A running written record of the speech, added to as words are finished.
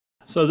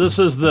So this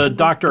is the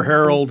Dr.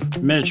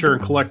 Harold Miniature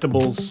and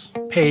Collectibles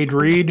paid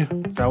read. Is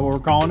that what we're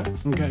calling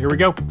it? Okay, here we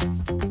go.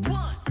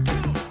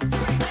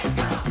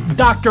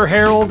 Dr.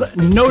 Harold,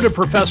 noted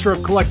professor of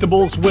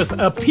collectibles with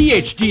a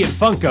PhD in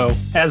Funko,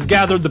 has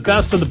gathered the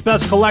best of the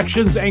best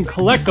collections and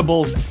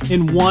collectibles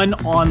in one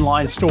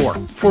online store.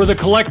 For the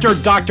collector,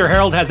 Dr.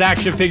 Harold has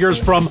action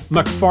figures from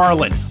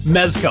McFarlane,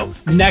 Mezco,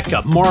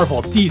 NECA,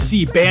 Marvel,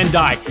 DC,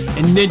 Bandai,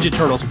 and Ninja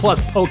Turtles,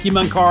 plus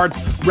Pokemon cards,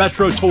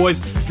 retro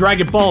toys,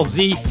 Dragon Ball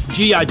Z,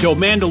 G.I. Joe,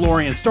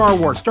 Mandalorian, Star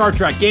Wars, Star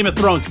Trek, Game of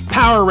Thrones,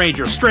 Power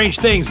Rangers, Strange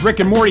Things,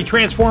 Rick and Morty,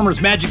 Transformers,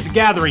 Magic the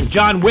Gathering,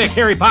 John Wick,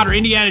 Harry Potter,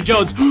 Indiana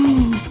Jones.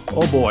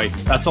 Oh boy,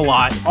 that's a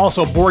lot.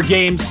 Also board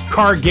games,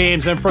 card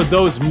games, and for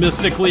those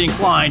mystically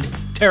inclined,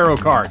 tarot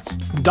cards.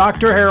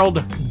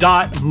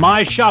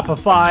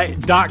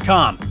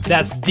 drharold.myshopify.com.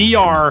 That's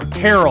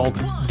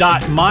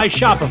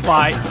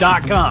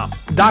drharold.myshopify.com.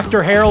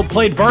 Dr. Harold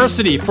played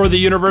varsity for the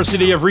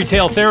University of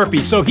Retail Therapy,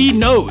 so he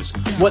knows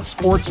what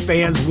sports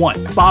fans want.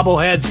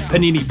 Bobbleheads,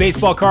 Panini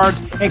baseball cards,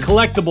 and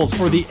collectibles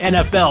for the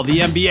NFL, the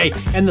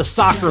NBA, and the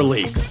soccer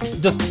leagues.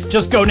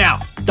 Just go now.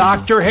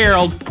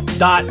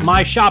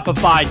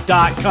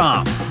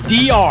 drharold.myshopify.com.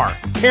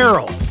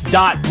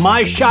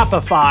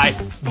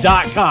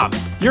 drharold.myshopify.com.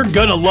 You're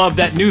gonna love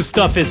that new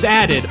stuff is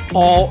added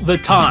all the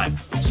time.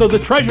 So the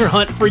treasure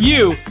hunt for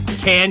you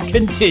can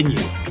continue.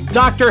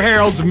 Dr.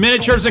 Harold's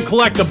Miniatures and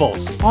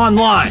Collectibles.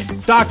 Online,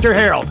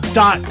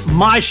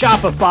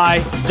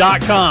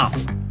 drharold.myshopify.com.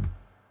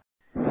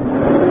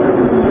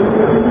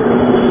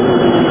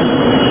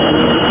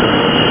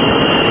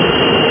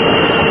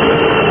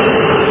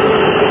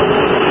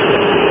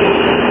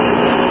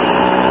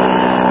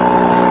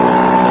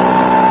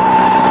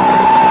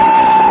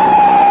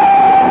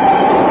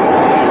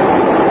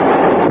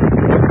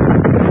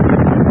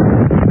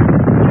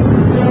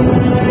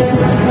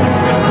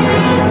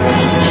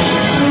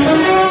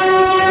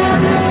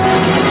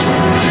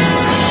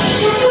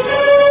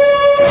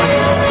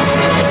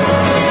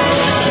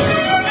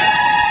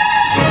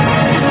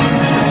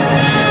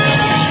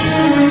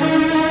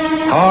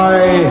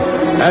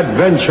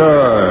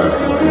 Adventure.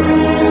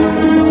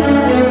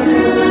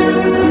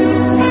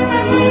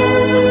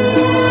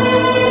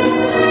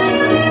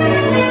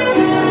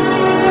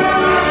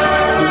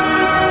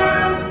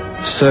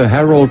 Sir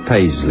Harold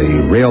Paisley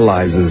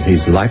realizes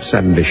his life's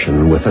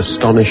ambition with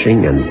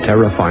astonishing and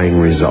terrifying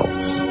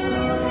results.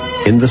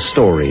 In the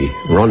story,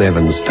 Ron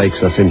Evans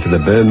takes us into the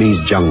Burmese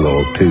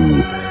jungle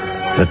to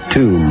the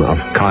Tomb of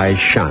Kia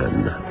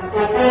Shan.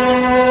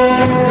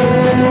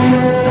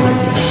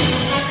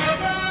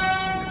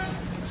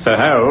 Sir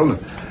Harold?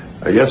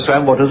 Yes,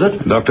 Sam, what is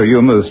it? Dr.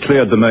 Hume has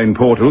cleared the main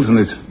portals and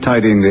is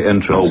tidying the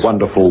entrance. Oh,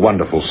 wonderful,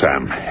 wonderful,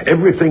 Sam.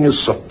 Everything is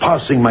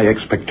surpassing my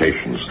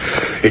expectations.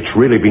 It's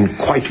really been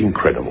quite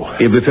incredible.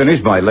 He'll be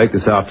finished by late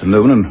this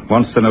afternoon and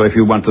wants to know if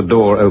you want the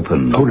door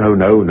open. Oh,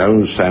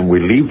 no, Sam.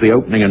 We leave the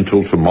opening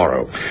until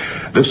tomorrow.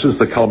 This is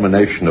the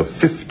culmination of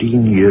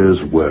 15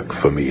 years' work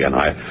for me, and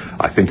I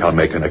think I'll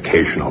make an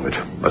occasion of it.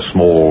 A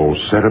small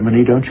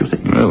ceremony, don't you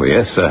think? Oh,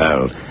 yes, Sir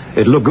Harold.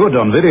 It looked good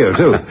on video,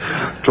 too.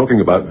 Talking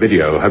about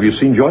video, have you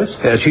seen Joyce?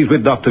 She's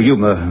with Dr.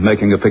 Hume,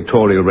 making a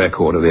pictorial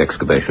record of the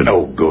excavation.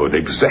 Oh, good.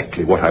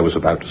 Exactly what I was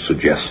about to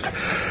suggest.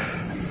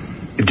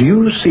 Do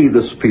you see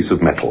this piece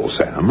of metal,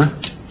 Sam?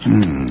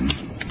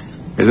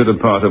 Is it a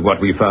part of what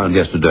we found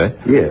yesterday?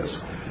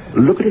 Yes.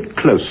 Look at it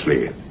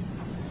closely.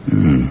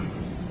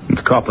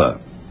 It's copper.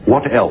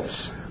 What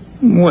else?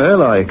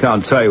 Well, I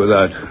can't say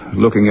without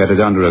looking at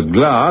it under a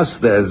glass.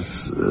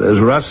 There's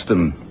rust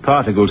and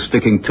particles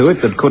sticking to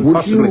it that could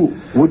possibly...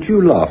 Would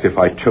you laugh if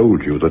I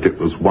told you that it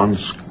was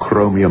once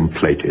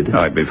chromium-plated?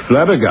 I'd be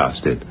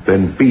flabbergasted.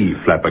 Then be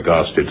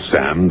flabbergasted,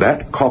 Sam.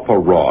 That copper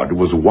rod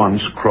was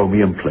once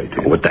chromium-plated.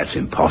 Oh, but that's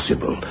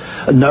impossible.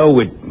 No,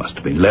 it must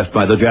have been left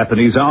by the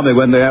Japanese army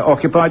when they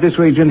occupied this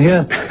region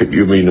here.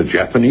 You mean a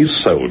Japanese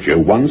soldier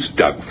once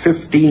dug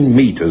 15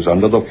 meters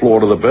under the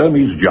floor of the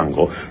Burmese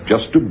jungle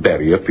just to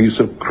bury a piece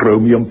of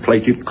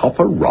chromium-plated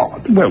copper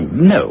rod? Well,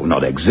 no,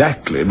 not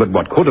exactly, but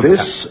what could have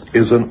This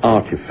is an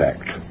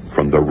artifact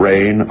from the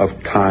reign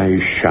of Kia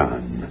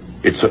Shan.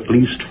 It's at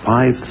least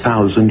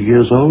 5,000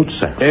 years old,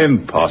 Sam.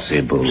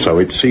 Impossible. So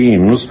it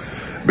seems,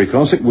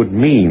 because it would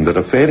mean that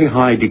a fairly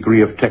high degree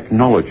of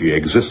technology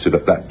existed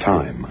at that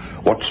time.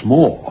 What's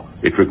more,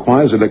 it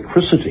requires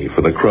electricity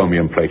for the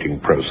chromium plating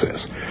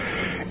process.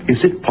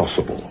 Is it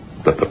possible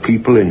that the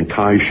people in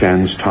Kia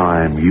Shan's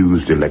time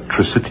used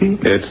electricity?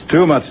 It's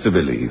too much to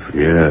believe.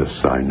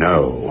 Yes, I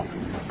know.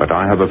 But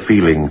I have a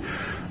feeling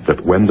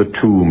that when the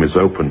tomb is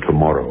open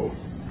tomorrow,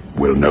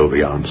 we'll know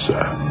the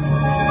answer.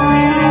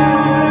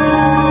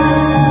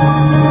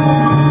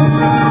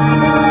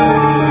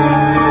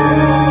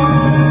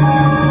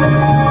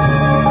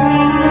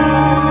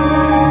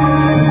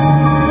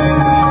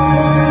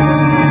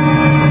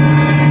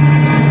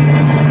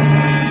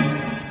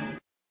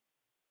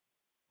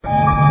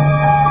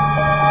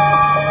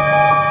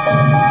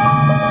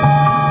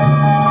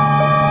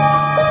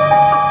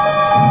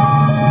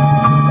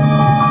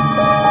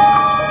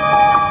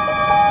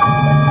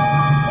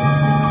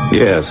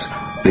 Yes,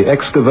 the the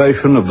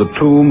excavation of the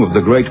tomb of the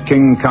great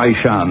King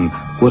Shan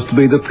was to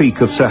be the peak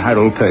of Sir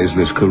Harold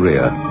Paisley's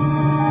career.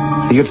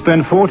 He had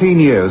spent 14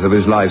 years of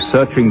his life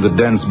searching the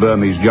dense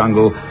Burmese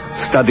jungle,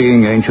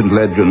 studying ancient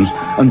legends,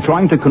 and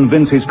trying to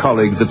convince his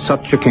colleagues that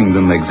such a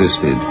kingdom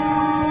existed.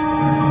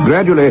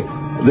 Gradually,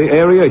 the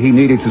area he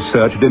needed to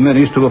search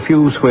diminished to a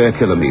few square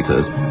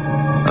kilometers,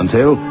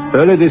 until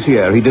early this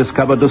year he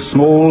discovered a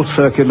small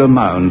circular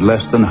mound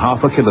less than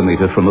half a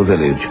kilometer from a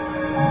village.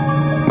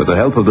 With the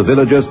help of the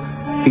villagers,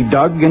 he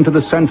dug into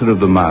the center of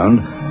the mound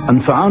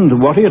and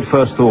found what he at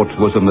first thought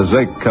was a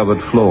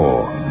mosaic-covered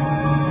floor.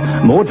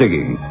 More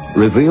digging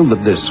revealed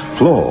that this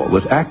floor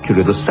was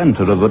actually the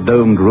center of a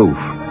domed roof.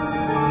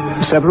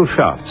 Several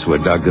shafts were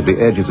dug at the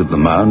edges of the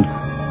mound,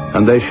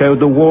 and they showed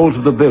the walls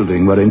of the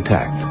building were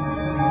intact.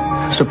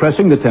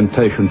 Suppressing the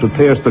temptation to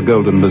pierce the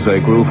golden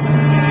mosaic roof,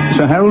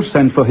 Sir Harold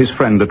sent for his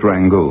friend at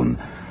Rangoon,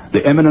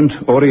 the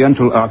eminent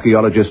Oriental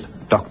archaeologist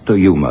Dr.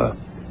 Yuma.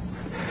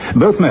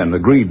 Both men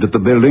agreed that the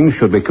building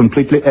should be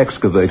completely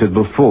excavated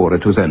before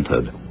it was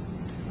entered.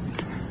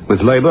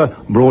 With labor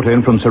brought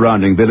in from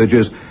surrounding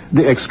villages,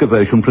 the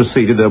excavation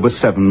proceeded over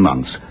 7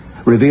 months,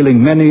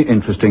 revealing many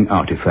interesting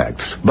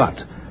artifacts,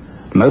 but,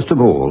 most of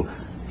all,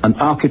 an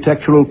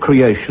architectural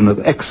creation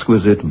of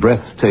exquisite,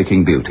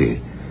 breathtaking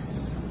beauty.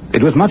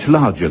 It was much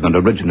larger than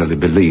originally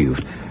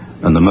believed,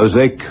 and the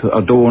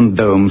mosaic-adorned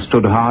dome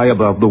stood high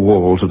above the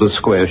walls of the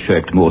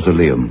square-shaped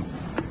mausoleum.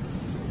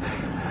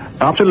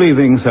 After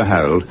leaving Sir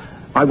Harold,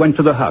 I went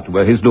to the hut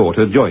where his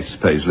daughter, Joyce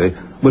Paisley,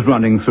 was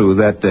running through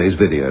that day's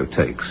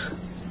videotapes.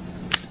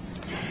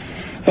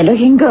 They're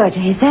looking good,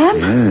 eh, Sam?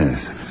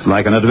 Yes, it's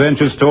like an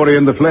adventure story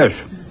in the flesh.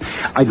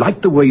 I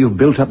like the way you've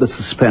built up the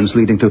suspense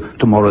leading to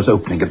tomorrow's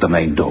opening at the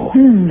main door.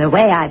 The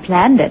way I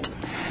planned it.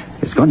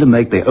 It's going to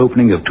make the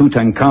opening of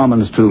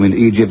Tutankhamun's tomb in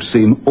Egypt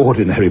seem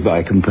ordinary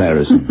by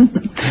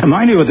comparison.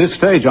 Mind you, at this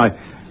stage, I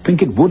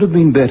think it would have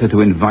been better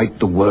to invite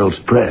the world's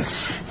press.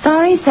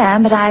 Sorry,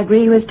 Sam, but I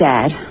agree with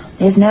Dad.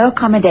 There's no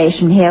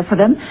accommodation here for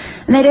them,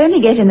 and they'd only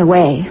get in the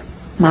way.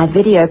 My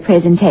video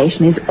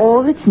presentation is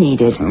all that's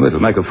needed. Well, it'll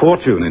make a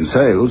fortune in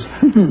sales.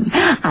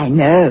 I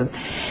know.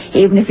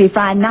 Even if we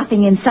find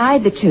nothing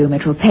inside the tomb,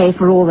 it will pay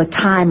for all the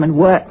time and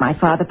work my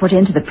father put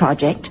into the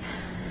project.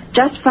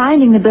 Just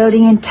finding the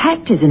building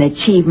intact is an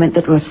achievement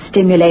that will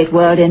stimulate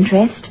world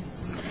interest.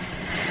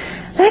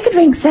 Like a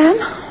drink, Sam?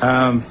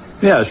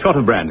 Yeah, a shot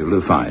of brandy will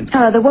do fine.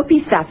 Oh, the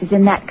whoopee stuff is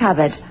in that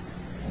cupboard.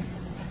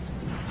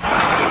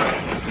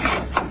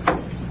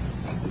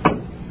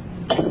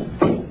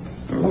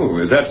 Oh,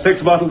 is that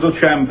 6 bottles of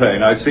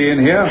champagne I see in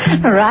here?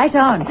 Right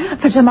on,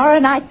 for tomorrow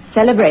night's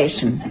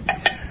celebration.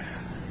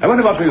 I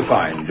wonder what we'll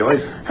find,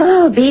 Joyce.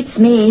 Oh, beats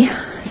me.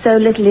 So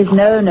little is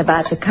known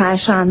about the Kia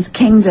Shan's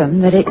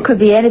kingdom that it could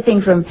be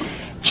anything from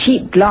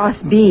cheap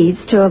glass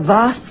beads to a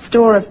vast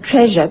store of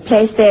treasure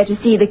placed there to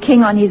see the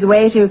king on his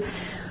way to,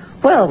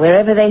 well,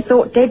 wherever they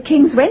thought dead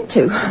kings went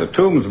to. The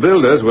tomb's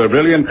builders were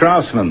brilliant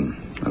craftsmen,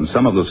 and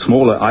some of the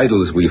smaller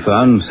idols we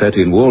found set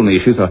in wall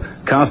niches are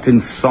cast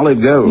in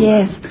solid gold.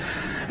 Yes.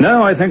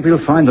 Now I think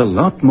we'll find a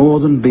lot more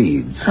than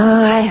beads.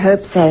 Oh, I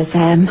hope so,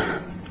 Sam.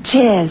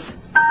 Cheers.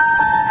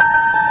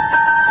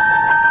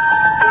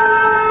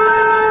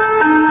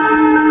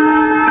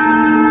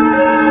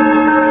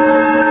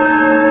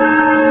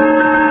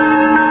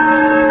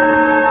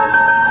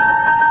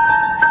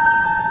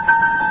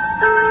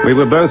 We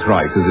were both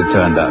right, as it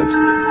turned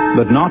out,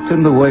 but not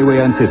in the way we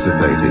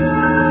anticipated.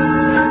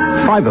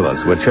 5 of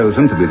us were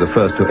chosen to be the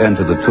first to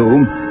enter the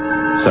tomb: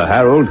 Sir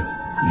Harold,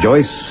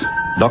 Joyce,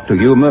 Dr.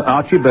 Yuma,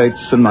 Archie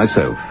Bates, and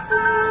myself.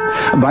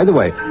 By the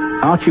way,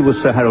 Archie was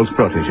Sir Harold's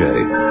protege.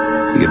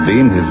 He had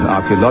been his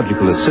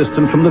archaeological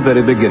assistant from the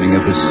very beginning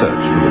of his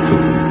search for the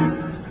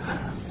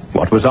tomb.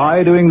 What was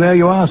I doing there,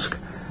 you ask?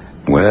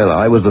 Well,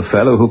 I was the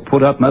fellow who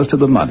put up most of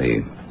the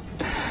money.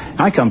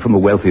 I come from a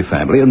wealthy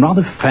family and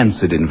rather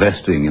fancied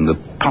investing in the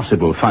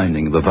possible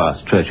finding of a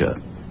vast treasure.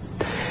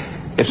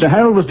 If Sir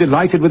Harold was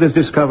delighted with his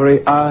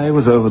discovery, I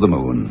was over the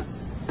moon.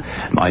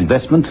 My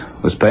investment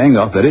was paying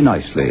off very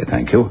nicely,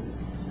 thank you.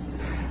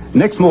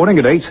 Next morning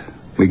at 8,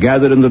 we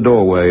gathered in the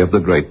doorway of the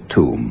great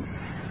tomb.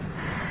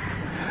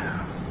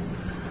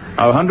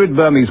 100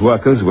 Burmese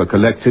workers were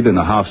collected in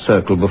a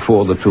half-circle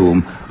before the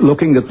tomb,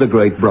 looking at the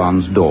great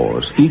bronze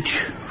doors,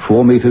 each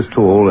 4 meters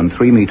tall and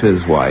 3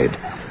 meters wide.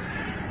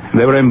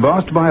 They were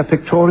embossed by a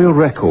pictorial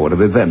record of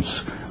events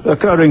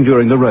occurring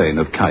during the reign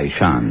of Kia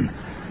Shan.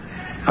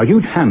 A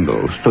huge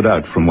handle stood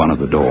out from one of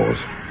the doors.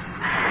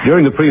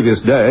 During the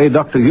previous day,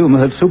 Dr. Yuma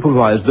had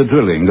supervised the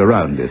drilling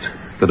around it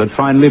that had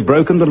finally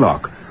broken the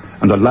lock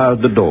and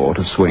allowed the door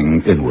to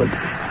swing inward.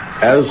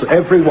 As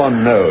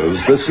everyone knows,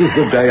 this is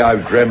the day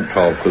I've dreamt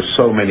of for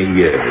so many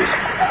years.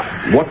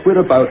 What we're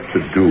about to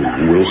do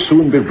will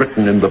soon be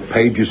written in the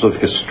pages of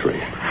history.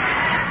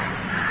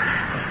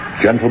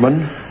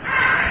 Gentlemen,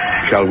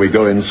 shall we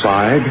go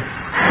inside?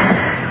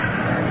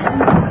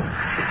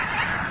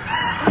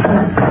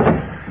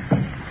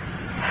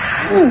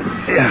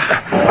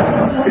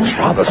 Yeah. It's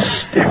rather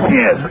stiff.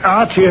 Yes,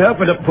 Archie, help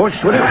me to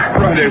push with it.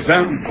 Right here,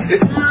 Sam.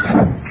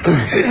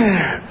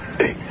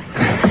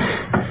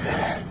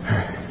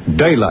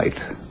 Daylight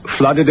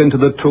flooded into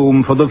the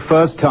tomb for the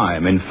first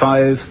time in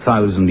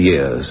 5,000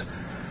 years.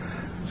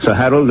 Sir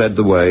Harold led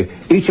the way,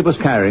 each of us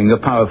carrying a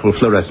powerful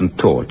fluorescent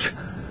torch.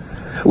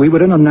 We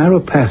were in a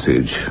narrow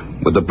passage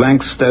with a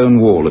blank stone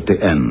wall at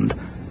the end,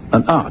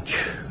 an arch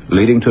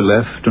leading to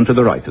left and to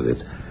the right of it.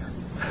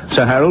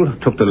 Sir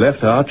Harold took the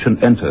left arch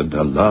and entered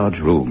a large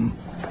room.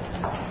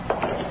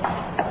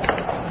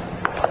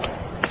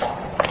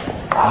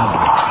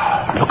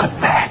 Look at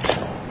that.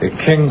 The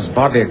king's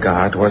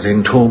bodyguard was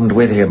entombed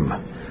with him.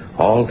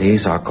 All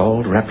these are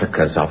gold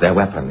replicas of their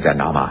weapons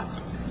and armor.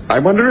 I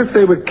wonder if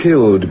they were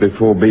killed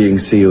before being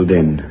sealed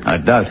in. I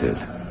doubt it.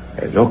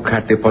 A look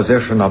at the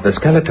position of the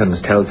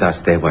skeletons tells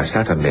us they were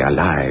certainly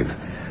alive.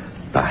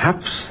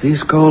 Perhaps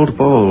these gold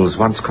bowls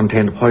once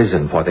contained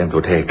poison for them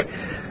to take.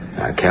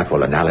 A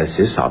careful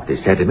analysis of the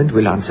sediment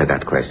will answer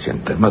that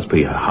question. There must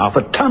be half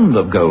a ton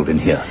of gold in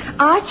here.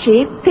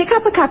 Archie, pick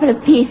up a couple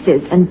of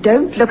pieces and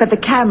don't look at the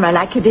camera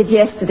like you did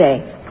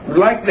yesterday.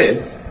 Like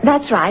this?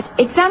 That's right.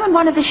 Examine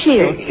one of the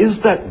shields.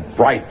 Is that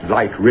bright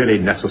light really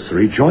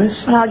necessary,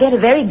 Joyce? Well, I'll get a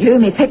very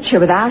gloomy picture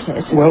without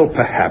it. Well,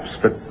 perhaps,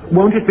 but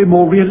won't it be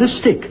more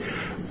realistic?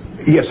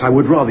 Yes, I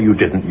would rather you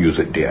didn't use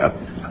it, dear.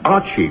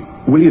 Archie,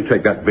 will you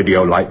take that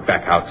video light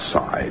back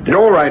outside?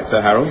 All right,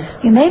 Sir Harold.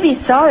 You may be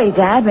sorry,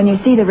 Dad, when you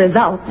see the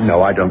results.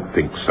 No, I don't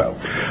think so.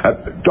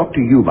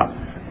 Dr.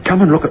 Yuma,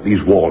 come and look at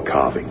these wall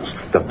carvings.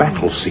 The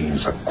battle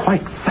scenes are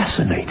quite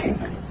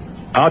fascinating.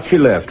 Archie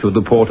left with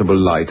the portable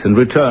light and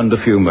returned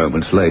a few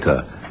moments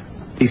later.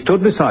 He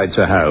stood beside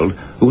Sir Harold,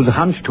 who was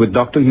hunched with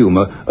Dr.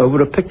 Yuma over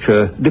a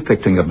picture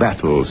depicting a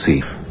battle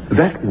scene.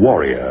 That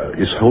warrior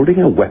is holding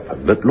a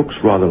weapon that looks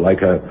rather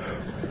like a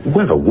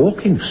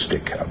walking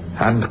stick.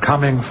 And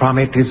coming from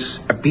it is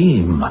a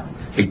beam,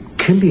 a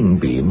killing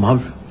beam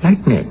of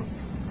lightning.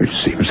 It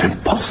seems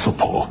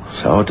impossible.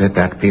 So did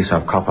that piece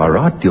of copper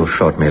rod you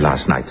showed me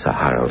last night, Sir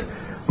Harold.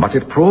 But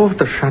it proved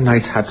the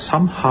Shanites had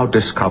somehow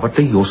discovered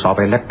the use of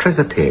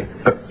electricity.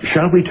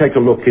 Shall we take a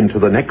look into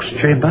the next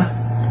chamber?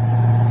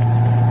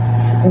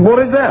 What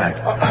is that?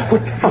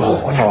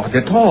 No,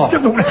 the door.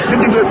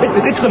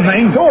 It's the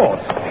main door.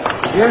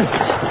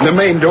 Yes, the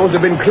main doors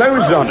have been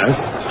closed on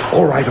us.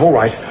 All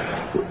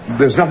right.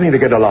 There's nothing to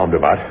get alarmed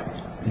about.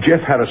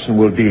 Jeff Harrison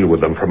will deal with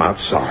them from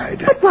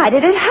outside. But why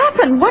did it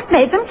happen? What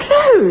made them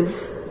close?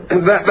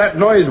 That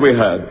noise we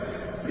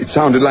heard, it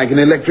sounded like an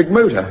electric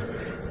motor.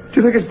 Do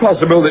you think it's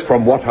possible that...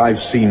 From what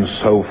I've seen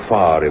so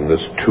far in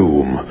this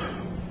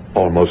tomb,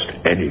 almost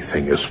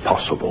anything is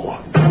possible.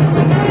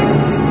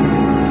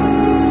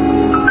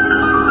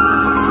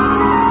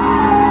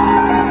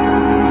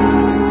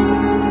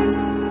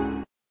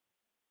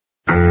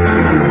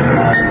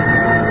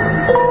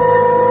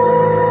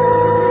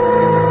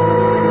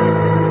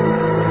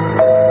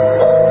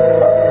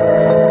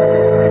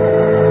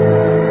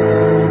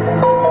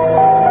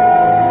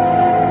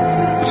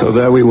 So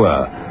there we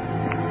were,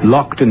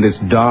 locked in this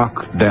dark,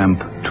 damp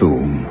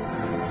tomb.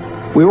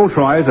 We all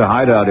tried to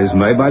hide our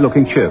dismay by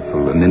looking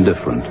cheerful and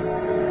indifferent.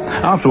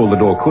 After all, the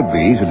door could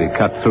be easily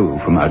cut through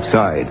from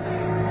outside.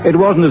 It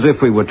wasn't as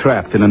if we were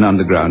trapped in an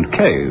underground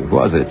cave,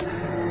 was it?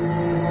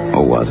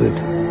 Or was it?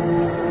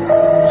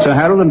 Sir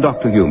Harold and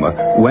Dr.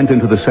 Yuma went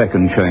into the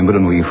second chamber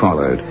and we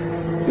followed.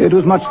 It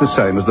was much the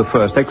same as the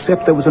first,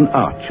 except there was an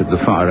arch at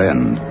the far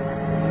end.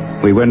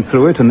 We went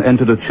through it and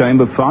entered a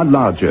chamber far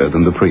larger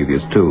than the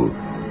previous two.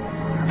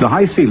 The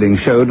high ceiling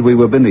showed we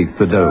were beneath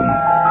the dome.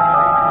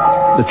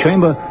 The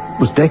chamber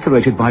was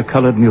decorated by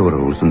colored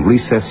murals and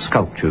recessed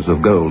sculptures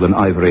of gold and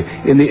ivory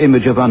in the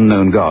image of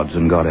unknown gods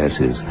and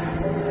goddesses.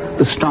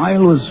 The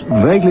style was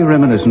vaguely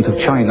reminiscent of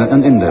China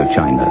and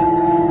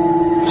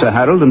Indochina. Sir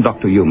Harold and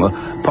Dr.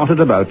 Yuma pottered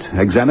about,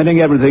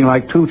 examining everything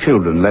like two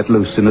children let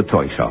loose in a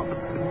toy shop.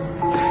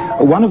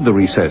 One of the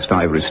recessed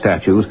ivory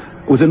statues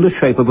was in the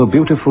shape of a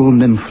beautiful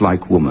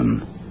nymph-like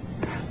woman.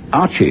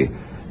 Archie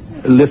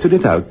lifted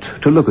it out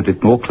to look at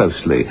it more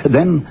closely.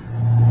 Then...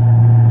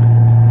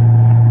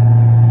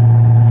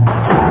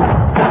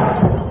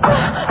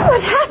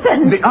 What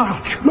happened? The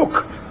arch,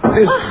 look.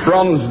 This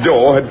bronze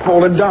door had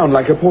fallen down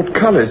like a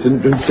portcullis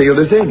and sealed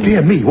us in.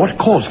 Dear me, what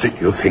caused it,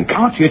 you think?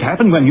 Archie, it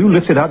happened when you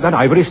lifted out that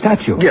ivory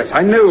statue. Yes,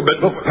 I know, but...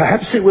 Look,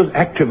 perhaps it was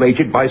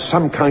activated by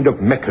some kind of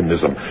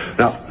mechanism.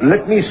 Now,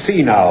 let me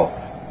see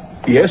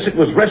now. Yes, it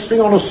was resting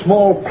on a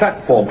small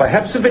platform.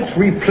 Perhaps if it's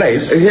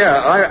replaced... Here,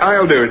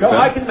 I'll do it, No, sir.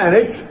 I can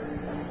manage.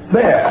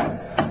 There.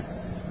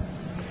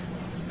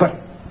 But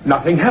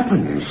nothing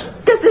happens.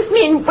 Does this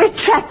mean we're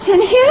trapped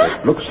in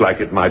here? Looks like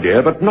it, my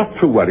dear, but not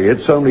to worry.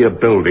 It's only a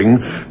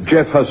building.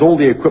 Jeff has all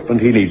the equipment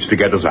he needs to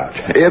get us out.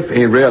 If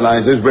he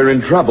realizes we're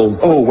in trouble.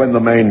 Oh, when the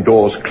main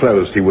door's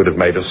closed, he would have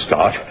made a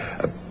start.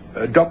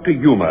 Dr.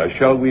 Yuma,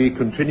 shall we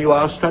continue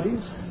our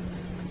studies?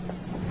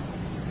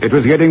 It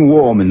was getting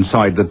warm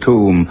inside the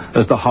tomb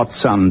as the hot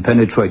sun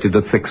penetrated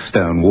the thick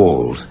stone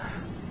walls.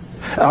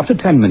 After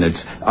 10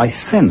 minutes, I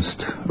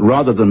sensed,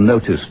 rather than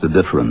noticed, the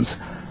difference.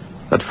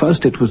 At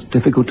first, it was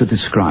difficult to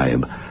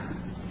describe.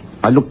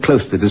 I looked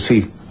closely to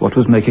see what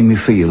was making me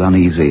feel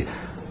uneasy.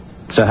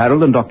 Sir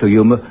Harold and Dr.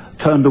 Yuma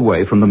turned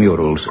away from the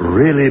murals.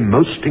 Really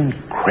most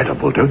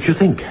incredible, don't you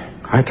think?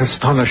 Quite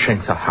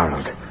astonishing, Sir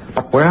Harold.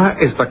 But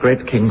where is the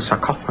great king's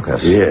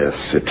sarcophagus?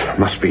 Yes, it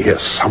must be here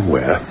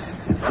somewhere.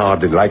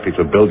 Hardly likely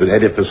to build an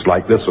edifice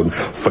like this and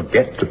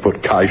forget to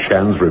put Kai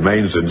Shan's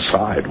remains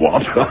inside,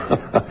 what?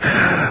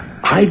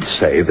 I'd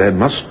say there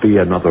must be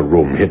another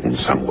room hidden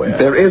somewhere.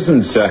 There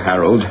isn't, Sir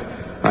Harold.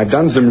 I've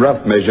done some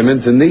rough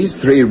measurements, and these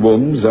 3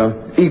 rooms are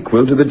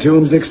equal to the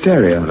tomb's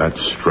exterior.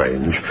 That's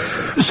strange.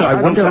 So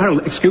I wonder...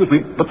 Harold, excuse me,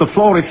 but the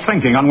floor is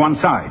sinking on one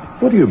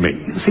side. What do you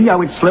mean? See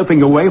how it's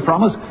sloping away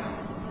from us?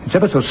 It's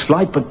ever so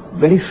slight, but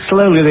very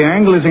slowly the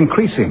angle is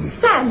increasing.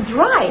 Sam's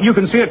right. You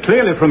can see it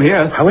clearly from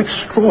here. How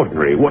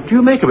extraordinary. What do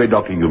you make of it,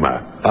 Dr.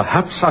 Yuma?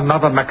 Perhaps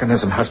another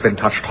mechanism has been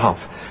touched off,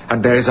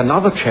 and there is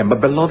another chamber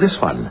below this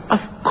one.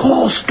 Of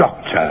course,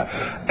 Doctor.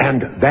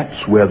 And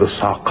that's where the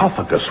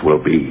sarcophagus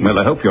will be. Well,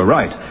 I hope you're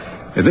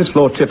right. If this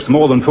floor tips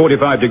more than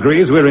 45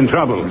 degrees, we're in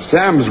trouble.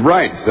 Sam's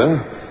right,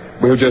 sir.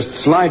 We'll just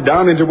slide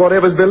down into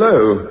whatever's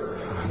below.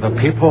 The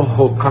people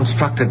who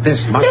constructed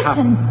this might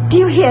Listen, do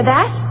you hear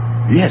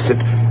that? Yes, it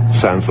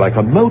sounds like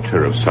a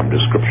motor of some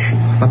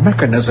description. The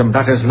mechanism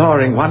that is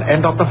lowering one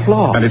end of the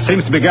floor. And it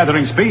seems to be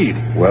gathering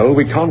speed. Well,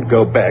 we can't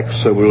go back,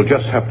 so we'll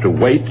just have to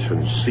wait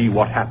and see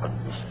what happens.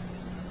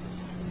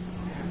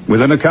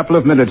 Within a couple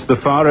of minutes, the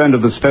far end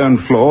of the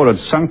stone floor had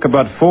sunk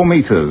about 4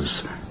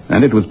 meters,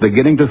 and it was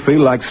beginning to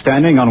feel like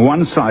standing on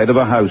one side of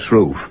a house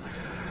roof.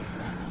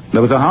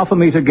 There was a ½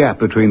 meter gap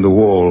between the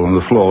wall and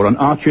the floor, and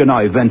Archie and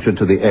I ventured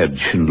to the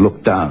edge and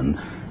looked down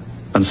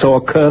and saw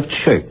a curved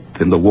shape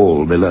in the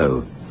wall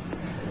below.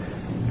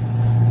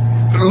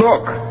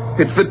 Look,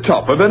 it's the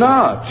top of an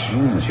arch.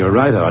 Yes, you're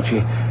right, Archie.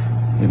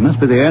 It must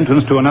be the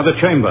entrance to another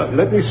chamber.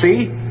 Let me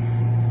see.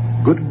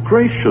 Good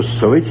gracious,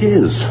 so it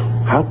is.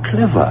 How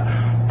clever.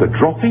 The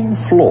dropping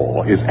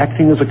floor is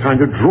acting as a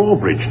kind of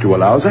drawbridge to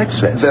allow us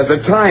access. There's a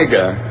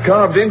tiger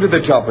carved into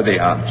the top of the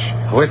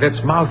arch. With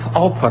its mouth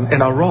open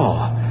in a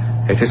roar.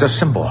 It is a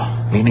symbol,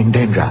 meaning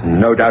danger.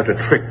 No doubt a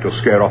trick to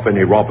scare off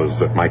any robbers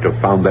that might have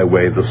found their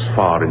way this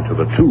far into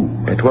the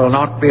tomb. It will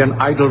not be an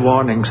idle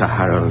warning, Sir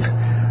Harold.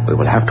 We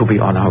will have to be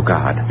on our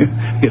guard.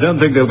 You don't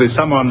think there'll be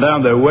someone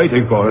down there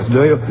waiting for us,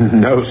 do you?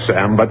 No,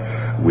 Sam, but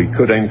we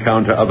could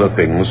encounter other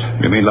things.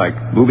 You mean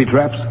like booby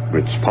traps?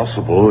 It's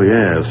possible,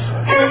 yes.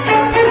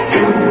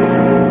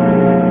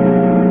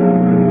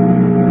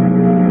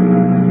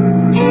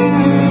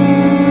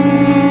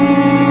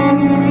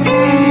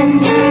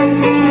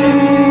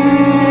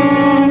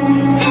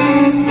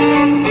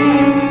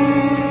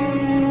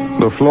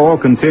 The floor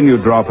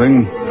continued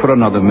dropping for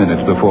another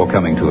minute before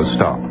coming to a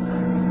stop.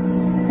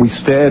 We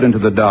stared into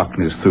the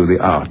darkness through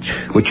the arch,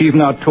 which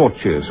even our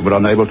torches were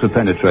unable to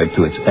penetrate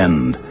to its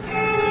end.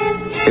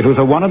 It was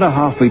a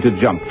 1.5 meter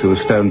jump to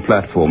a stone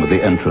platform at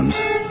the entrance.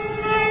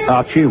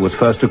 Archie was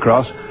first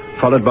across,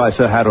 followed by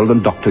Sir Harold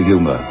and Dr.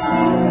 Yuma.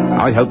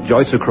 I helped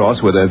Joyce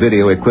across with her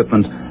video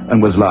equipment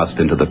and was last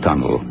into the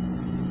tunnel.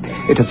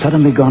 It had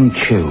suddenly gone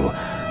chill,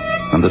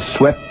 and the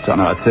sweat on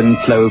our thin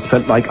clothes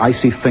felt like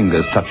icy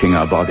fingers touching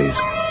our bodies.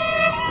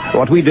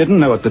 What we didn't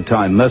know at the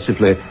time,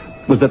 mercifully,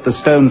 was that the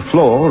stone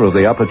floor of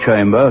the upper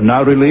chamber,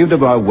 now relieved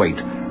of our weight,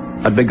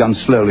 had begun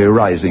slowly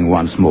rising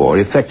once more,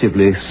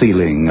 effectively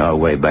sealing our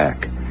way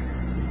back.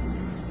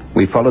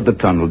 We followed the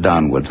tunnel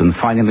downwards and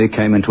finally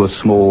came into a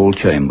small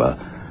chamber,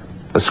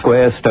 a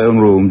square stone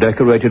room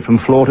decorated from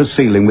floor to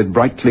ceiling with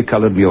brightly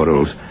colored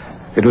murals.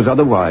 It was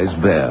otherwise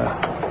bare.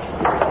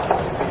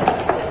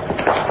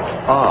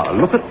 Ah,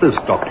 look at this,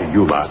 Dr.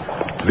 Yuma.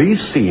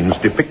 These scenes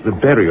depict the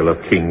burial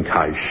of King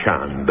Kai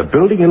Shan. The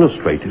building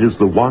illustrated is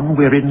the one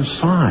we're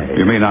inside.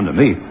 You mean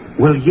underneath?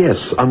 Well, yes,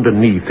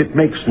 underneath. It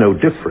makes no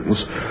difference.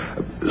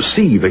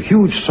 See, the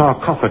huge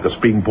sarcophagus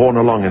being borne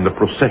along in the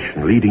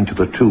procession leading to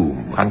the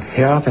tomb. And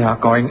here they are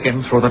going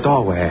in through the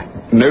doorway.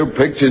 No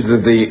pictures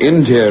of the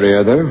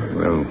interior, though.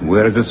 Well,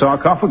 where is the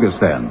sarcophagus,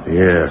 then?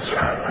 Yes,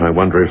 I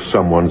wonder if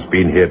someone's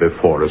been here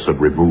before us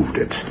and removed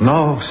it.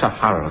 No, Sir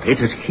Harold,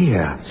 it is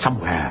here,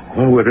 somewhere.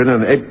 Well, we're in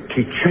an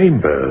empty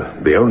chamber.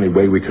 The only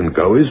way we can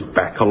go is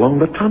back along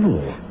the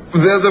tunnel.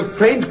 There's a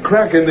faint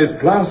crack in this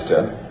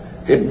plaster.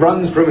 It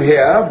runs from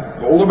here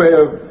all the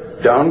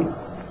way down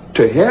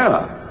to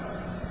here.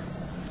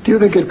 Do you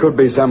think it could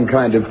be some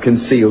kind of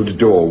concealed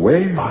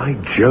doorway? By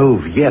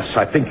Jove, yes,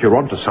 I think you're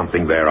onto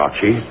something there,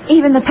 Archie.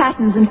 Even the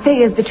patterns and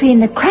figures between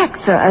the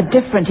cracks are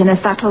different in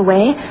a subtle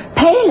way,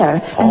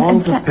 paler. All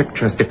the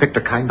pictures depict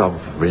a kind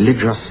of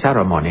religious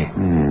ceremony.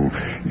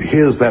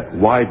 Here's that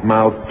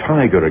wide-mouthed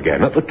tiger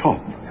again at the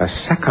top. A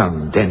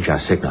second danger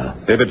signal.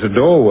 If it's a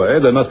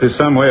doorway, there must be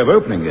some way of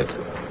opening it.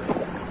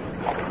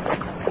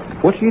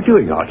 What are you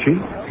doing, Archie?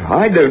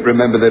 I don't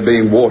remember there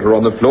being water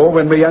on the floor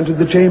when we entered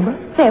the chamber.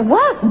 There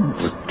wasn't.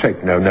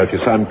 Take no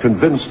notice. I'm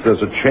convinced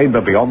there's a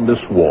chamber beyond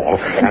this wall.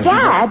 And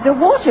Dad, the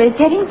water is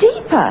getting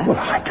deeper. Well,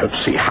 I don't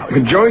see how...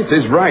 Joyce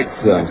is right,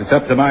 sir. It's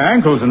up to my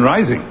ankles and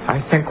rising. I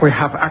think we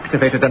have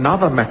activated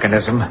another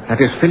mechanism that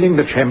is filling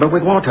the chamber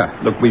with water.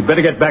 Look, we'd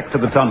better get back to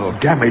the tunnel.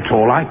 Damn it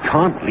all, I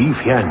can't leave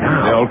here The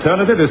now.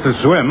 alternative is to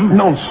swim.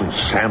 Nonsense,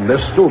 Sam.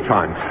 There's still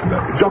time.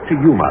 Dr.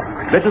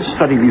 Yuma, let us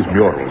study these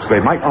murals. They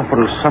might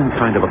offer us some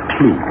kind of a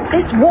clue.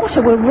 This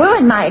water will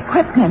ruin my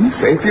equipment.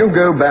 If you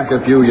go back a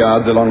few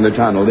yards along the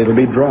tunnel, it'll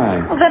be dry.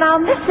 Well, then I'll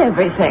miss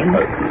everything.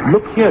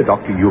 Look here,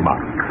 Dr. Yuma.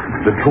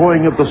 The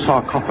drawing of the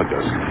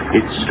sarcophagus.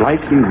 It's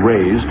slightly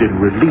raised in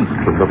relief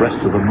from the rest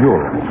of the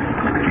mural.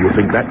 Do you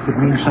think that could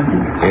mean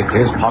something? It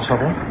is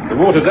possible. The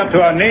water's up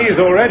to our knees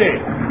already.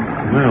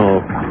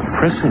 Well,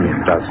 pressing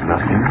it does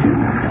nothing.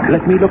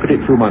 Let me look at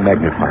it through my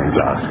magnifying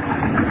glass.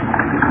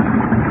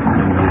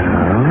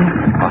 No.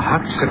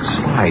 Perhaps it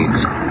slides.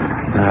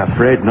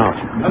 Afraid not.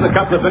 Another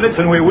couple of minutes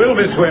and we will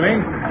be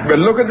swimming. But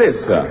look at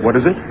this, sir. What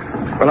is it?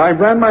 Well, I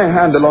ran my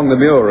hand along the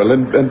mural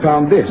and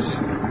found this.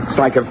 It's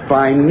like a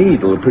fine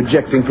needle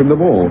projecting from the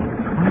wall.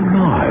 Oh,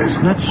 my,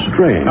 isn't that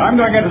strange? I'm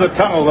going into the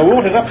tunnel. The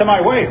water's up to my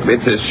waist.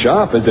 It's as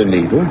sharp as a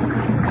needle.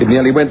 It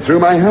nearly went through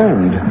my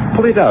hand.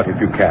 Pull it out if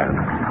you can.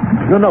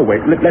 No,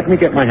 wait. Let me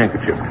get my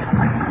handkerchief.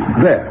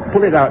 There,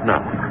 pull it out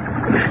now.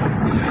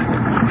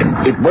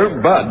 It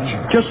won't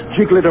budge. Just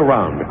jiggle it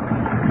around.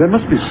 There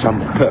must be some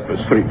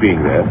purpose for it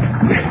being there.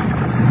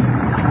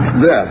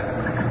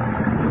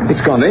 There.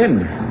 It's gone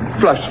in.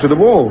 Flush to the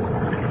wall.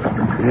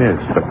 Yes,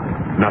 but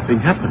nothing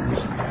happens.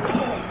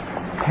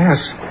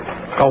 Yes,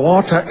 the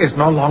water is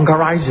no longer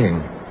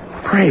rising.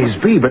 Praise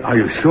be, but are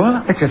you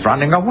sure? It is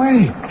running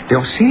away. Do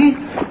you see?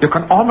 You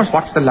can almost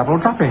watch the level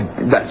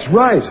dropping. That's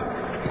right.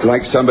 It's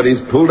like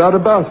somebody's pulled out a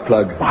bath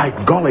plug. By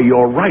golly,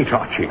 you're right,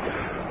 Archie.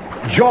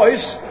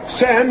 Joyce,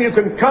 Sam, you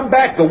can come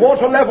back. The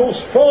water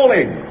level's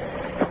falling.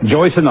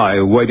 Joyce and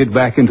I waded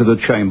back into the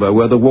chamber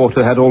where the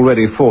water had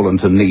already fallen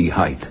to knee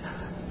height.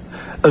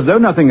 As though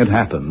nothing had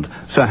happened,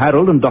 Sir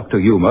Harold and Dr.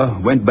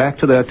 Yuma went back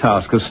to their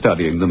task of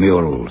studying the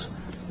murals.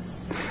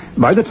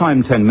 By the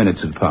time 10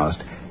 minutes had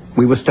passed,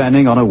 we were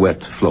standing on a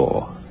wet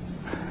floor.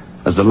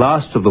 As the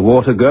last of the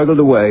water gurgled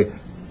away,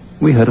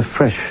 we heard a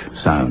fresh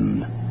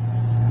sound.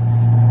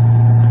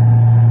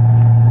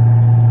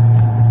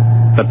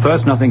 At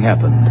first nothing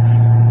happened.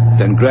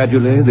 Then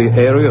gradually the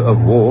area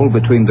of wall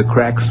between the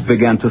cracks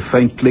began to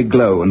faintly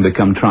glow and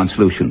become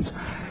translucent.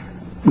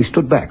 We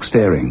stood back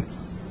staring.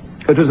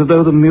 It was as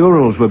though the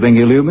murals were being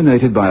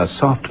illuminated by a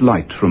soft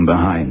light from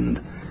behind.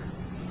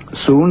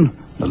 Soon,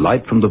 the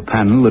light from the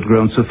panel had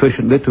grown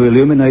sufficiently to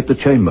illuminate the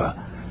chamber.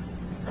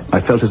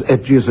 I felt as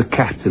edgy as a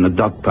cat in a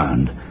dog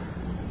pound.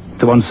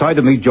 To one side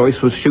of me,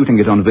 Joyce was shooting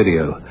it on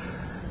video.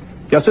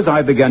 Just as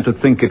I began to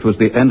think it was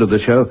the end of the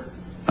show,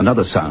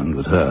 another sound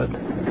was heard.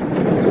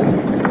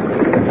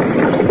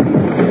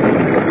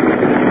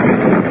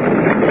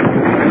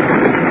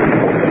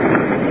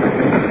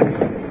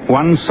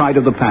 One side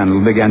of the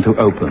panel began to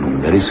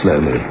open very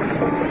slowly.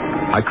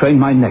 I craned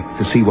my neck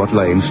to see what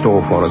lay in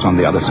store for us on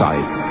the other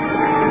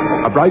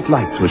side. A bright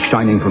light was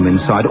shining from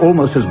inside,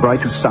 almost as bright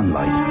as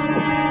sunlight.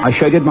 I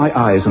shaded my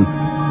eyes and,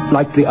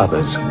 like the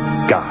others,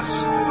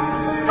 gasped.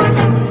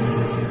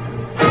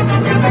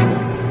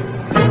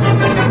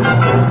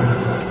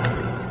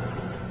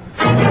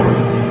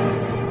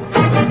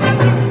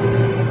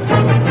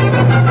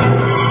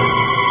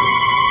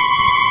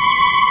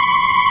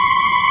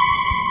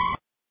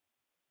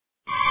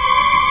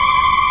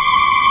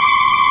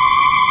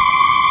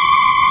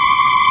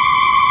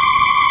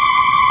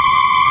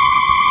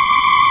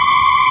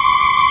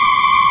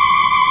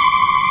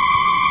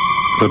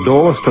 The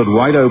door stood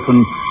wide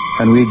open,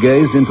 and we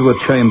gazed into a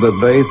chamber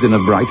bathed in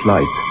a bright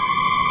light.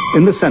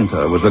 In the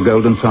center was a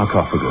golden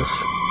sarcophagus,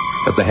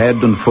 at the head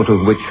and foot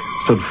of which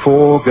stood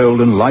 4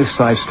 golden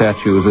life-size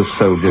statues of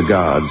soldier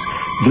guards,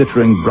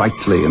 glittering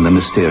brightly in the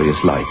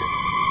mysterious light.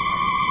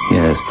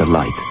 Yes, the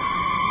light.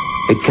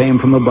 It came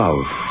from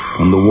above,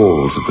 from the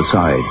walls at the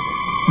side,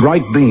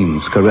 bright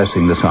beams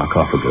caressing the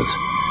sarcophagus.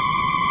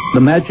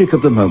 The magic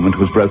of the moment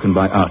was broken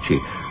by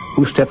Archie,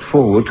 who stepped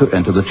forward to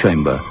enter the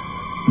chamber.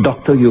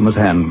 Dr. Yuma's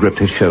hand gripped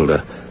his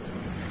shoulder.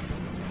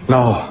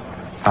 No,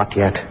 not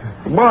yet.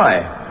 Why?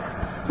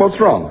 What's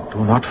wrong?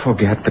 Do not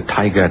forget the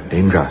tiger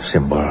danger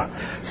symbol.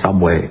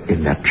 Somewhere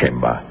in that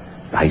chamber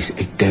lies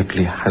a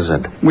deadly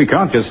hazard. We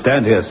can't just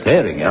stand here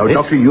staring at it.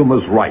 Dr.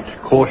 Yuma's right.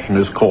 Caution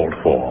is called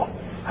for.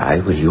 I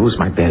will use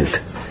my belt.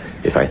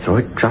 If I throw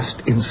it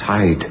just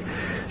inside,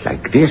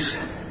 like this...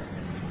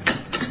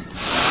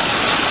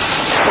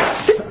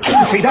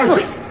 See,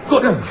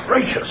 good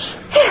gracious.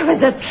 It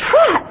was a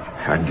trap.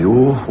 And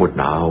you would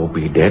now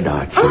be dead,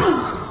 Archie.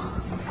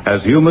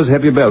 As Yuma's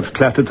heavy belt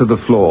clattered to the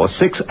floor,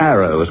 6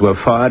 arrows were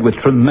fired with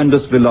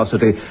tremendous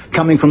velocity,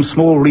 coming from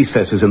small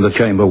recesses in the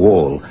chamber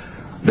wall.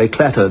 They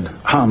clattered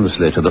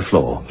harmlessly to the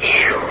floor.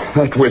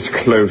 That was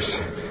close.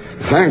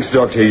 Thanks,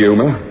 Dr.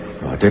 Yuma.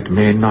 But it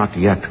may not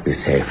yet be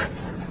safe.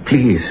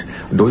 Please,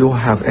 do you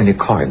have any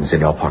coins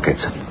in your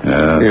pockets?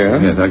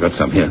 Yes, I got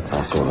some here.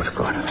 Oh,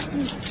 good.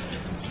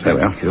 There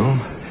we are. Thank you.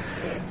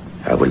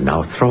 I will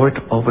now throw it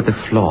over the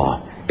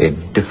floor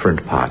in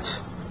different parts.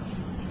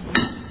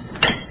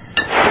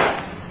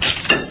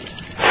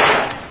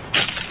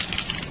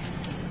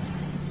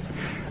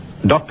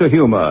 Dr.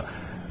 Humer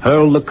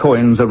hurled the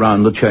coins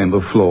around the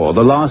chamber floor,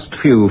 the last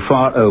few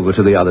far over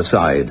to the other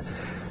side.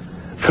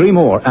 3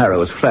 more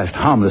arrows flashed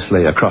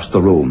harmlessly across the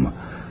room.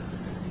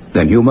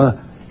 Then Humer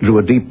drew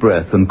a deep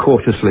breath and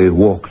cautiously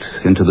walked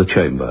into the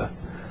chamber.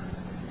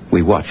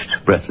 We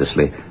watched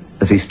breathlessly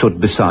as he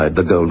stood beside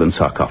the golden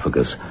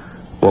sarcophagus,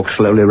 walked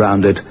slowly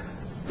round it,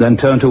 then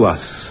turned to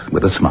us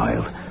with a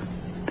smile.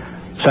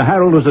 Sir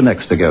Harold was the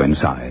next to go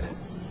inside.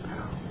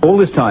 All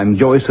this time,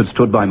 Joyce had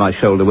stood by my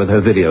shoulder with her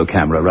video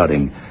camera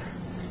running.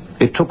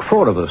 It took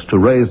 4 of us to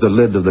raise the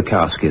lid of the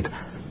casket,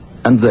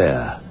 and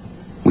there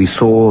we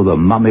saw the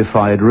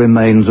mummified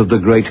remains of the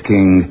great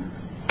king,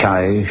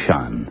 Kia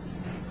Shan.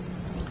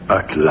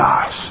 At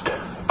last.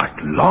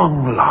 At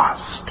long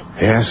last.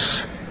 Yes,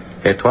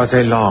 it was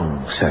a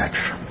long search.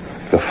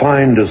 The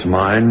find is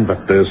mine,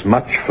 but there's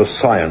much for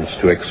science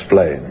to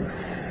explain.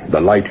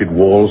 The lighted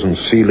walls and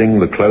ceiling,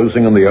 the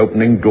closing and the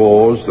opening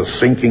doors, the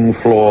sinking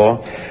floor.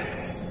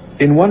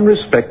 In one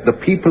respect, the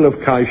people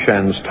of Kia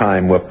Shan's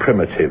time were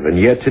primitive, and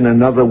yet in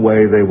another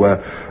way they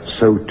were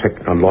so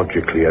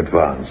technologically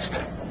advanced.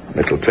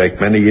 It'll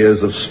take many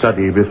years of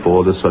study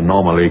before this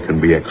anomaly can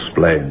be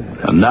explained.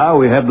 And now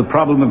we have the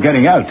problem of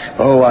getting out.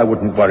 Oh, I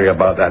wouldn't worry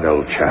about that,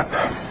 old chap.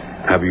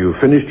 Have you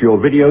finished your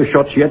video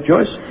shots yet,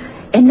 Joyce?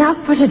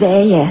 Enough for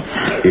today, yes.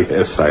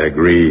 Yes, I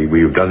agree.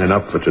 We've done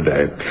enough for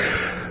today.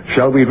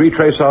 Shall we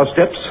retrace our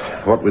steps?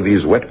 What with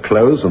these wet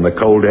clothes and the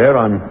cold air,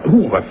 I'm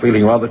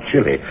feeling rather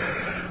chilly.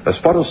 A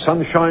spot of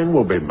sunshine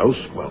will be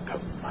most welcome.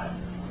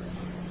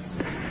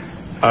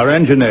 Our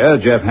engineer,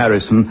 Jeff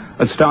Harrison,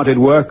 had started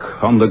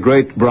work on the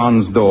great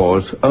bronze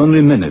doors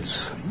only minutes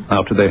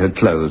after they had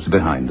closed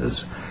behind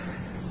us.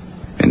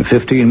 In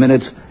 15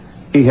 minutes,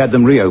 he had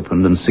them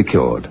reopened and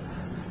secured.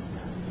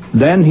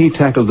 Then he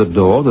tackled the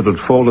door that had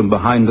fallen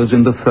behind us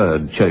in the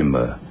 3rd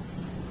chamber.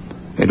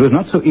 It was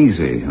not so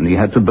easy, and he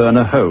had to burn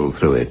a hole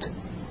through it.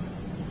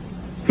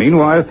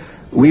 Meanwhile,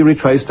 we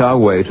retraced our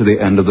way to the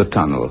end of the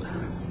tunnel,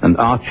 and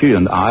Archie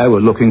and I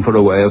were looking for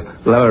a way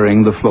of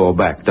lowering the floor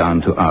back down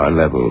to our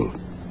level.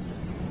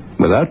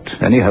 Without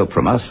any help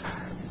from us,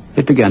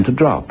 it began to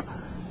drop,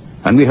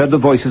 and we heard the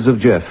voices of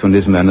Jeff and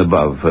his men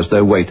above as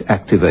their weight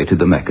activated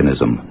the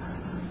mechanism.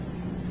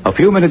 A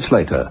few minutes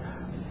later,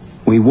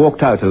 we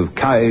walked out of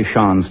Kia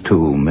Shan's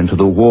tomb into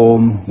the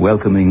warm,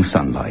 welcoming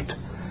sunlight.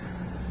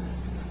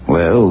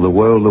 Well, the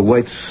world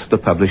awaits the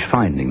published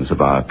findings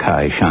of our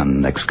Kia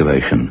Shan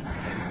excavation.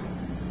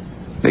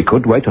 They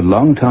could wait a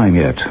long time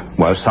yet,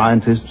 while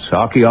scientists,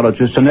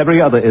 archaeologists, and every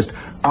otherist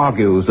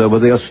argues over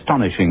the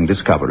astonishing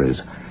discoveries.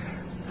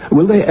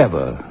 Will they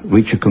ever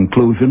reach a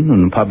conclusion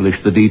and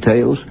publish the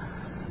details?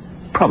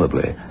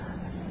 Probably,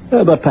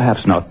 but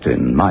perhaps not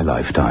in my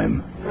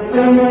lifetime.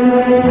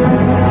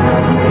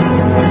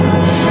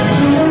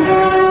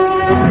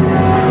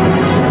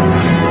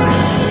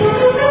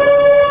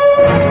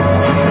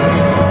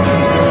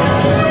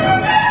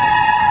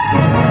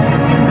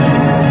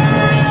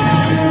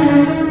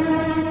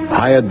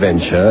 High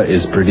Adventure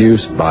is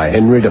produced by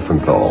Henry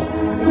Diffenthal.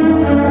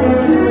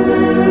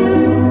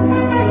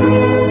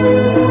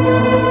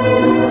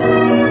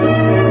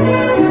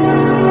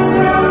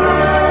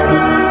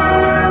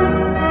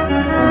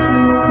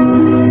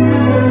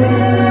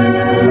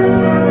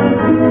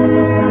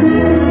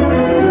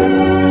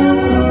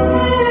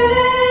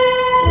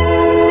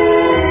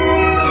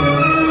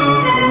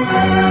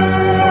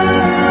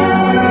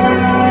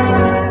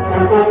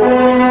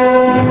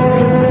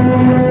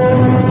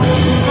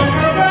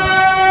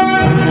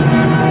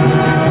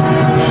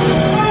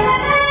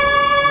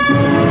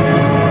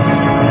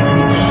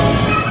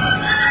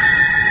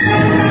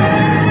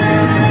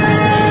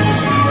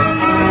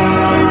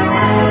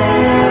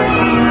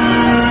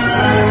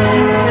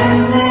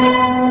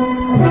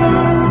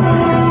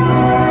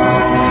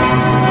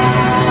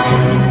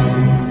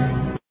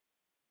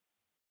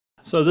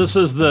 So this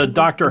is the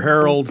Dr.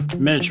 Harold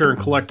Miniature and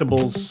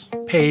Collectibles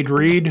paid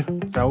read. Is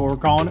that what we're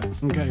calling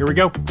it? Okay, here we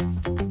go.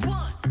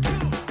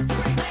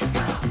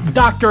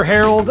 Dr.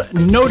 Harold,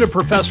 noted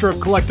professor of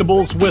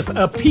collectibles with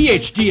a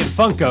PhD in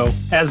Funko,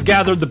 has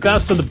gathered the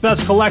best of the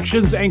best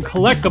collections and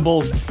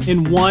collectibles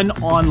in one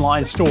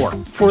online store.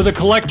 For the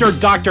collector,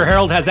 Dr.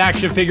 Harold has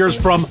action figures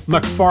from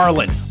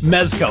McFarlane,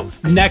 Mezco,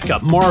 NECA,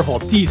 Marvel,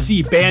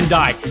 DC,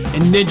 Bandai,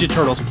 and Ninja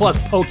Turtles, plus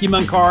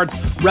Pokemon cards,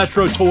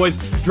 retro toys,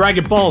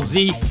 Dragon Ball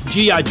Z,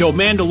 G.I. Joe,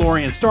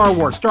 Mandalorian, Star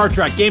Wars, Star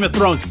Trek, Game of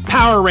Thrones,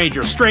 Power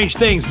Rangers, Strange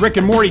Things, Rick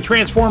and Morty,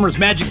 Transformers,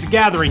 Magic the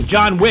Gathering,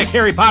 John Wick,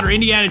 Harry Potter,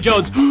 Indiana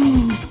Jones.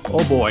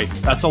 Oh boy,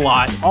 that's a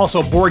lot.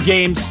 Also board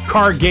games,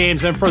 card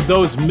games, and for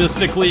those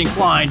mystically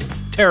inclined,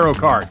 tarot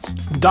cards.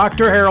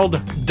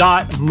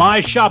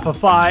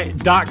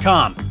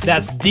 drharold.myshopify.com.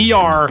 That's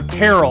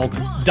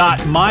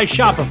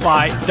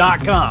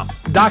drharold.myshopify.com.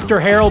 Dr.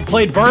 Harold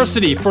played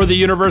varsity for the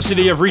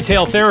University of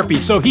Retail Therapy,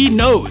 so he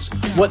knows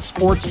what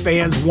sports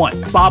fans want.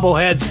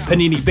 Bobbleheads,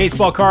 Panini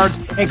baseball cards,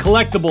 and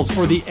collectibles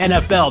for the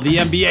NFL, the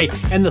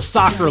NBA, and the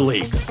soccer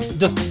leagues.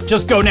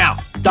 Just go now.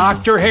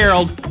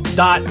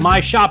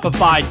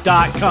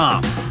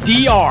 drharold.myshopify.com.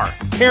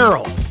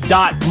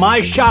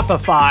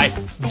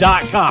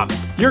 drharold.myshopify.com.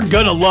 You're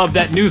gonna love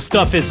that new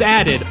stuff is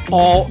added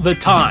all the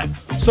time.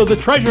 So the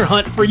treasure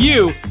hunt for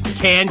you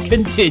can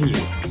continue.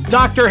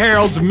 Dr.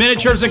 Harold's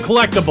Miniatures and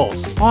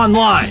Collectibles.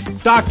 Online,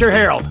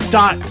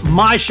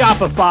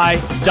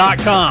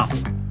 drharold.myshopify.com.